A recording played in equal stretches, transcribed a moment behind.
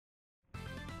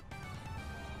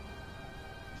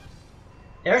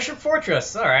Airship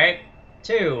Fortress, alright.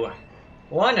 2.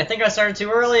 1, I think I started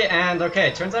too early, and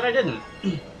okay, turns out I didn't.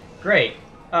 Great.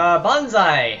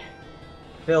 Bonsai!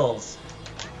 Bills.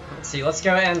 Let's see, let's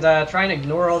go and try and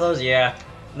ignore all those. Yeah,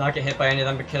 not get hit by any of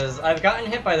them, because I've gotten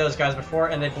hit by those guys before,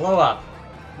 and they blow up.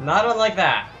 Not unlike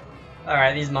that.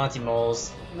 Alright, these Monty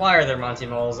Moles. Why are there Monty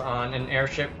Moles on an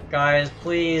airship, guys?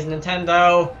 Please,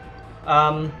 Nintendo!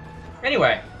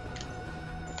 Anyway.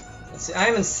 Let's see, I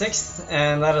am in 6th,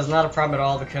 and that is not a problem at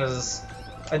all, because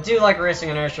I do like racing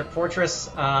an Airship Fortress.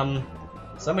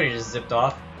 Somebody just zipped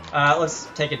off. Let's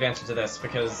take advantage of this,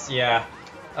 because, yeah.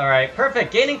 Alright,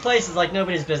 perfect! Gaining place is like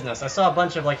nobody's business. I saw a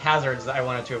bunch of, like, hazards that I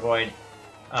wanted to avoid,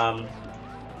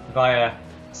 via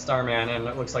Starman, and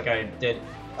it looks like I did.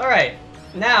 Alright,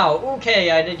 now, okay,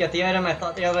 I did get the item. I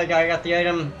thought the other guy got the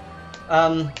item.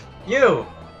 You!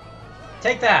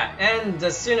 Take that! And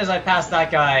as soon as I pass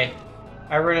that guy,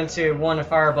 I run into 1 a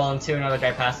fireball and 2 another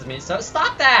guy passes me. So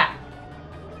stop that!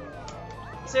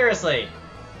 Seriously.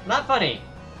 Not funny.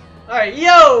 Alright,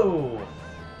 yo!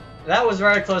 That was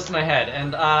very close to my head.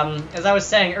 And as I was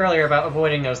saying earlier about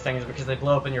avoiding those things because they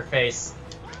blow up in your face.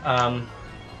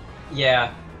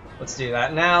 Yeah, let's do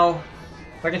that. Now,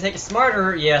 if I can take a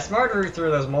smarter route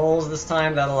through those moles this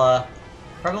time, that'll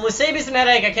probably save me some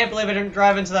headache. I can't believe I didn't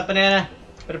drive into that banana.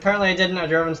 But apparently I didn't. I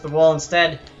drove into the wall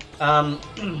instead. To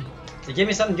give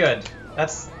me something good.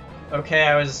 That's okay.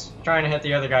 I was trying to hit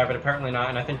the other guy, but apparently not,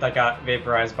 and I think that got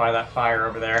vaporized by that fire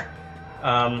over there,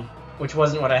 which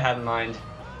wasn't what I had in mind.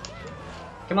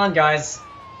 Come on, guys.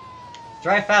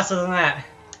 Drive faster than that.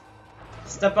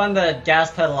 Step on the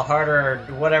gas pedal harder, or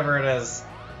whatever it is.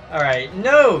 Alright,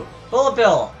 no! Bullet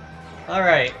bill!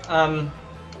 Alright,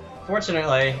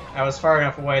 fortunately, I was far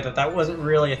enough away that that wasn't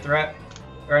really a threat.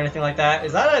 Or anything like that.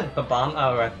 Is that a bomb?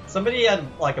 Oh, somebody had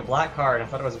like a black car and I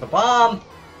thought it was a bomb.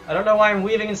 I don't know why I'm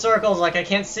weaving in circles like I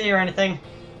can't see or anything.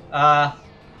 Okay,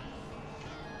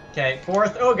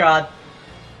 4th. Oh god.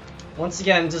 Once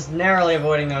again, just narrowly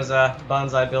avoiding those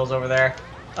bonsai bills over there.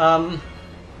 No,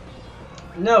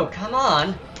 come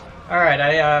on. Alright,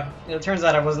 it turns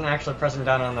out I wasn't actually pressing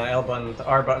down on the L button, the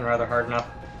R button rather hard enough.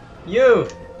 You!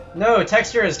 No,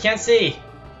 textures, can't see!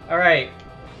 Alright.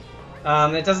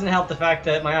 It doesn't help the fact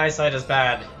that my eyesight is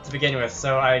bad to begin with,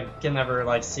 so I can never,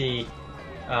 like, see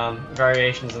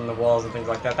variations in the walls and things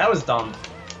like that. That was dumb.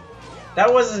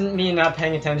 That wasn't me not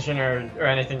paying attention or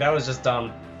anything, that was just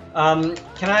dumb.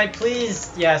 Can I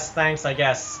please? Yes, thanks, I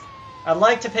guess. I'd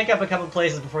like to pick up a couple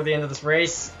places before the end of this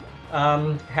race,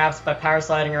 perhaps by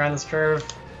parasliding around this curve,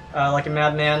 like a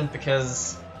madman,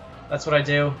 because that's what I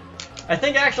do. I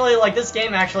think actually, like, this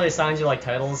game actually assigns you, like,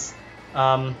 titles,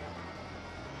 like,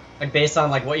 based on,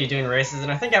 like, what you do in races,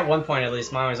 and I think at one point, at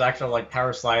least, mine was actually, like,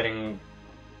 power sliding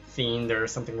fiend or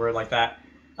something weird like that.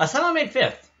 Someone made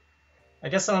 5th. I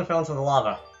guess someone fell into the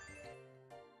lava.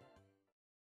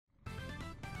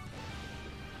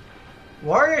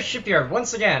 Wario Shipyard,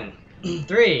 once again.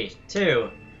 3,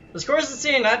 2. This course has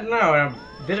seen, I don't know, a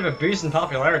bit of a boost in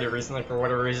popularity recently for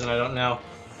whatever reason, I don't know.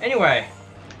 Anyway,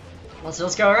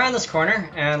 let's go around this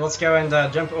corner, and let's go and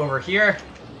jump over here,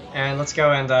 and let's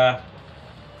go and,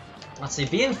 let's see,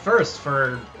 be in 1st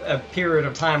for a period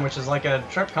of time, which is like a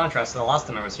sharp contrast to the last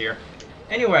time I was here.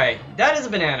 Anyway, that is a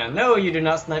banana. No, you do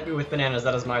not snipe me with bananas,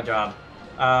 that is my job.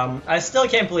 I still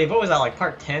can't believe, what was that, like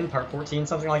part 10, part 14,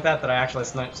 something like that, that I actually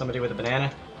sniped somebody with a banana?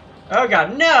 Oh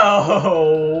god, no!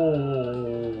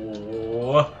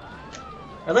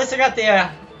 At least I got the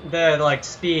like,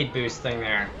 speed boost thing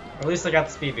there. Or at least I got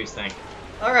the speed boost thing.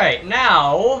 Alright,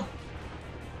 now...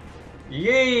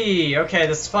 Yee! Okay,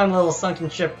 this fun little sunken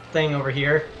ship thing over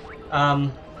here. I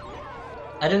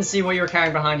didn't see what you were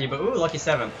carrying behind you, but ooh, lucky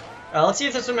 7. Let's see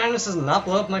if this one manages to not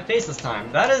blow up my face this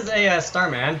time. That is a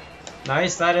Starman.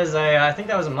 Nice, that is a, I think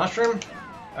that was a mushroom.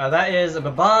 That is a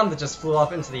bomb that just flew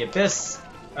off into the abyss.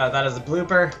 That is a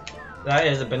blooper. That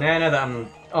is a banana that I'm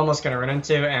almost going to run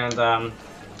into, and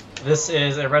this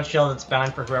is a red shell that's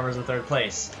bound for whoever's in 3rd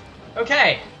place.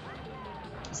 Okay!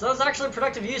 So that was actually a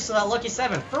productive use of that lucky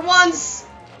 7. For once!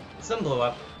 Some blew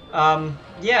up.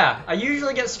 Yeah, I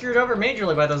usually get screwed over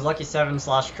majorly by those lucky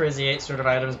 7/crazy 8 sort of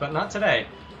items, but not today.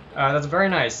 That's very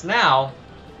nice. Now,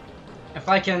 if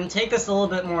I can take this a little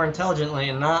bit more intelligently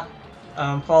and not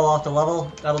fall off the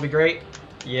level, that'll be great.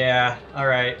 Yeah,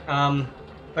 alright.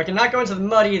 If I can not go into the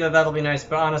mud either, that'll be nice,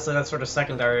 but honestly, that's sort of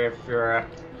secondary if you're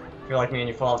like me and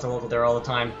you fall off the level there all the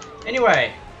time.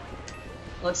 Anyway,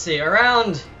 let's see,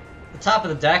 around the top of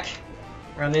the deck,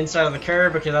 around the inside of the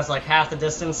curve, because that's like half the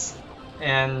distance,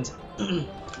 and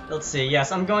let's see,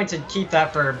 yes, I'm going to keep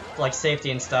that for, like,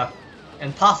 safety and stuff,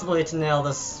 and possibly to nail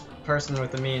this person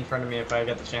with the me in front of me if I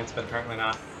get the chance, but apparently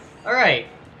not. Alright.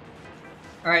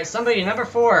 Alright, somebody, number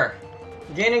 4.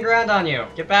 Gaining ground on you.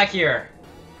 Get back here.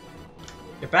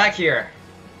 Get back here.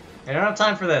 I don't have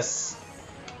time for this.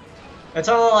 It's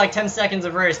only like 10 seconds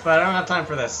of race, but I don't have time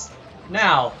for this.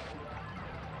 Now,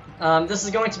 this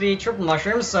is going to be triple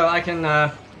mushrooms, so I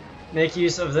can make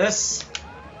use of this.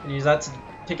 Use that to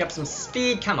pick up some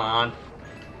speed. Come on.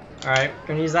 Alright,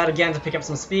 gonna use that again to pick up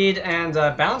some speed and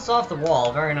bounce off the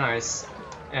wall. Very nice.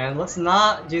 And let's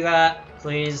not do that,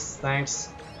 please. Thanks.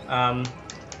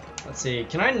 Let's see.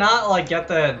 Can I not, like, get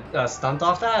the stunt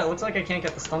off that? It looks like I can't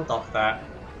get the stunt off that.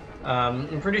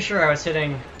 I'm pretty sure I was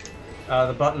hitting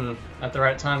the button at the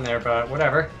right time there, but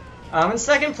whatever. In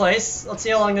second place. Let's see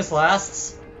how long this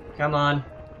lasts. Come on.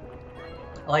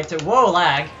 I like to... Whoa,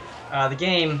 lag! The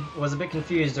game was a bit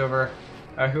confused over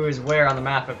who is where on the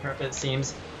map, it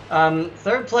seems.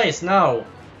 Third place. No.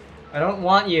 I don't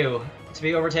want you to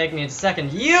be overtaking me in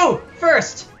second. You!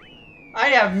 First! I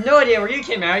have no idea where you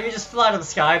came out. You just flew out of the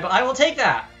sky, but I will take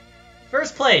that.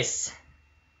 First place.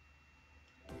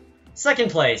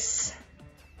 Second place.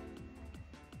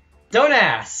 Don't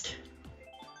ask.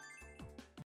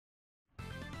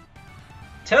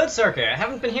 Toad Circuit. I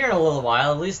haven't been here in a little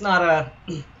while. At least not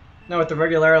with the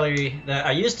regularity that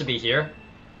I used to be here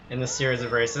in this series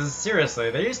of races.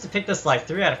 Seriously, they used to pick this like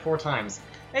 3 out of 4 times.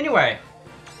 Anyway,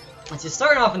 so you're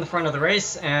starting off in the front of the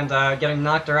race and getting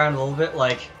knocked around a little bit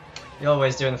like you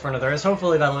always do in the front of the race.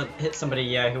 Hopefully that'll hit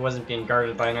somebody who wasn't being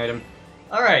guarded by an item.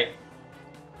 Alright,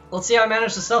 let's see how I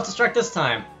manage to self-destruct this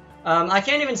time. I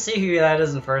can't even see who that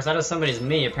is in first. That is somebody's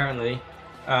me, apparently.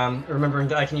 Remembering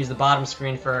that I can use the bottom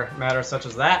screen for matters such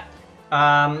as that.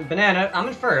 Banana, I'm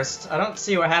in first. I don't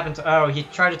see what happened to... Oh, he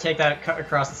tried to take that cut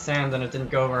across the sand and it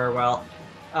didn't go very well.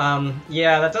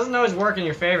 Yeah, that doesn't always work in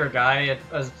your favor, guy,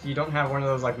 as you don't have one of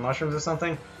those, like, mushrooms or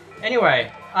something.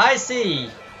 Anyway, I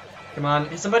see. Come on,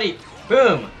 hit somebody.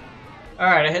 Boom!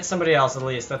 Alright, I hit somebody else at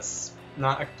least. That's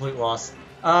not a complete loss.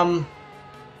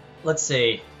 Let's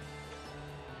see.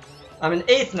 I'm in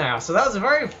 8th now, so that was a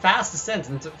very fast descent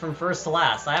from first to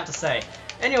last, I have to say.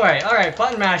 Anyway, alright,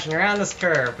 button mashing around this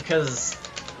curve, because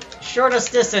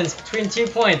shortest distance between 2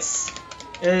 points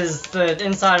is the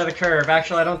inside of the curve.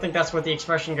 Actually, I don't think that's what the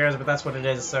expression goes, but that's what it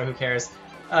is, so who cares.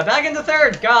 Back into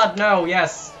 3rd! God, no,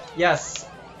 yes, yes.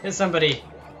 Hit somebody.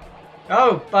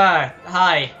 Oh, bye,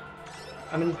 hi.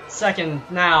 I'm in 2nd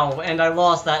now, and I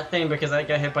lost that thing because I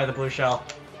got hit by the blue shell.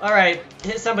 Alright,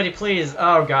 hit somebody, please.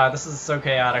 Oh god, this is so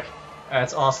chaotic.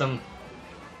 It's awesome.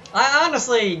 I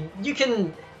honestly, you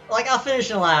can... Like, I'll finish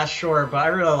in last, sure, but I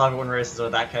really love it when races are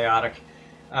that chaotic.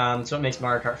 So it makes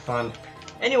Mario Kart fun.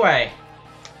 Anyway,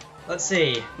 let's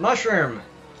see. Mushroom.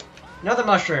 Another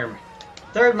mushroom.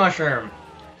 3rd mushroom.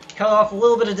 Cut off a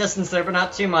little bit of distance there, but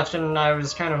not too much, and I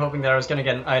was kind of hoping that I was going to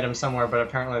get an item somewhere, but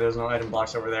apparently there's no item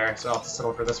blocks over there, so I'll have to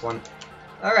settle for this one.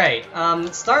 Alright,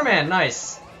 Starman,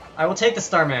 nice. I will take the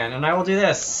Starman, and I will do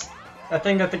this. That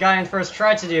thing that the guy in first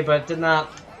tried to do, but did not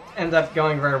end up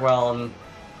going very well, and...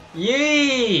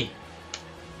 Yee!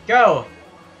 Go!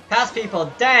 Pass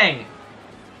people, dang!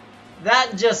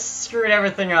 That just screwed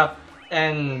everything up,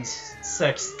 and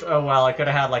 6th. Oh well, I could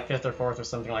have had like 5th or 4th or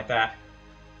something like that.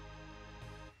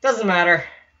 Doesn't matter.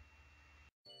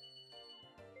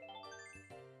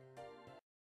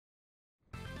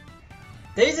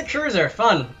 Daisy Cruiser,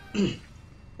 fun!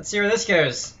 Let's see where this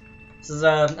goes. This is,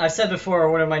 I've said before,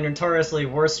 one of my notoriously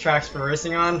worst tracks for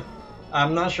racing on.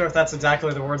 I'm not sure if that's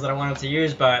exactly the words that I wanted to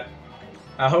use, but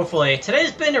hopefully.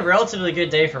 Today's been a relatively good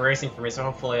day for racing for me, so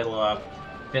hopefully it'll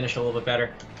finish a little bit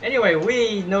better.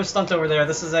 Anyway, no stunt over there.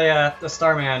 This is a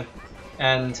Starman,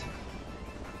 and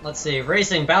let's see,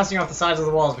 racing, bouncing off the sides of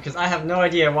the walls, because I have no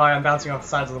idea why I'm bouncing off the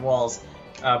sides of the walls,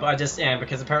 but I just am,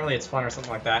 because apparently it's fun or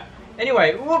something like that.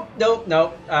 Anyway, whoop, nope,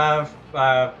 nope,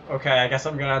 okay, I guess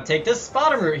I'm gonna take this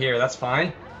bottom route here, that's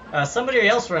fine. Somebody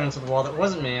else ran into the wall that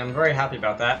wasn't me, I'm very happy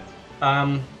about that.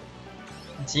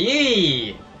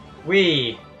 Gee!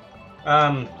 Wee!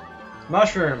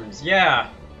 Mushrooms, yeah.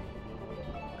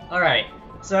 Alright,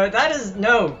 so that is,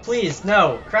 no, please,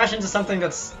 no, crash into something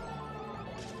that's...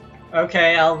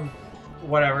 Okay,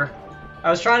 whatever. I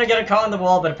was trying to get it caught in the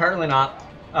wall, but apparently not.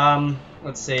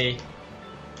 Let's see.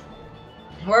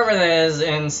 Whoever that is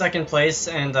in 2nd place,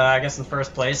 and I guess in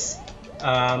 1st place.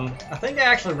 I think I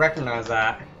actually recognize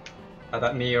that.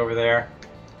 That me over there.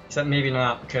 Except maybe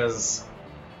not, because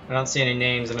I don't see any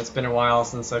names, and it's been a while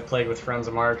since I've played with friends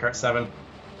of Mario Kart 7.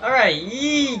 Alright,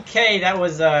 okay, that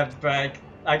was, I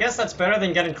guess that's better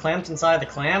than getting clamped inside the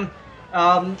clam.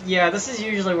 Yeah, this is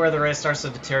usually where the race starts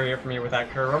to deteriorate for me with that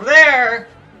curve over there!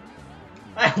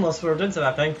 I almost swerved into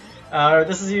that thing.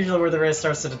 This is usually where the race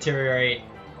starts to deteriorate.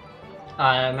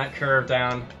 And that curve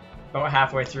down about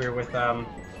halfway through with,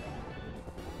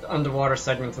 underwater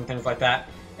segments and things like that.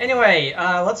 Anyway,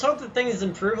 let's hope that things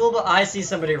improve a little bit. I see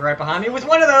somebody right behind me with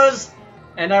one of those!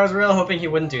 And I was really hoping he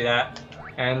wouldn't do that.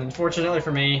 And unfortunately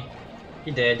for me,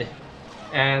 he did.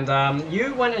 And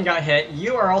you went and got hit.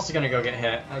 You are also going to go get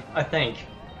hit, I think.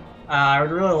 I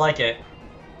would really like it.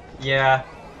 Yeah.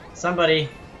 Somebody,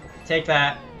 take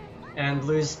that and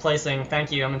lose placing.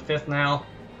 Thank you, I'm in 5th now.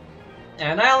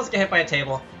 And I almost get hit by a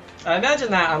table.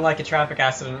 Imagine that on like a traffic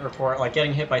accident report, like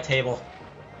getting hit by a table.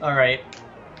 Alright.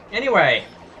 Anyway.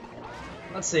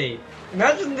 Let's see.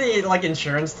 Imagine the like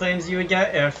insurance claims you would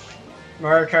get if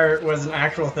Mario Kart was an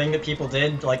actual thing that people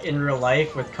did, like in real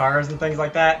life with cars and things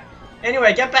like that.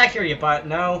 Anyway, get back here, you butt.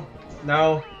 No.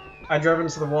 No. I drove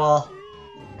into the wall.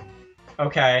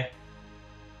 Okay.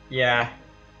 Yeah.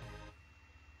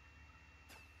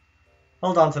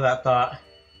 Hold on to that thought.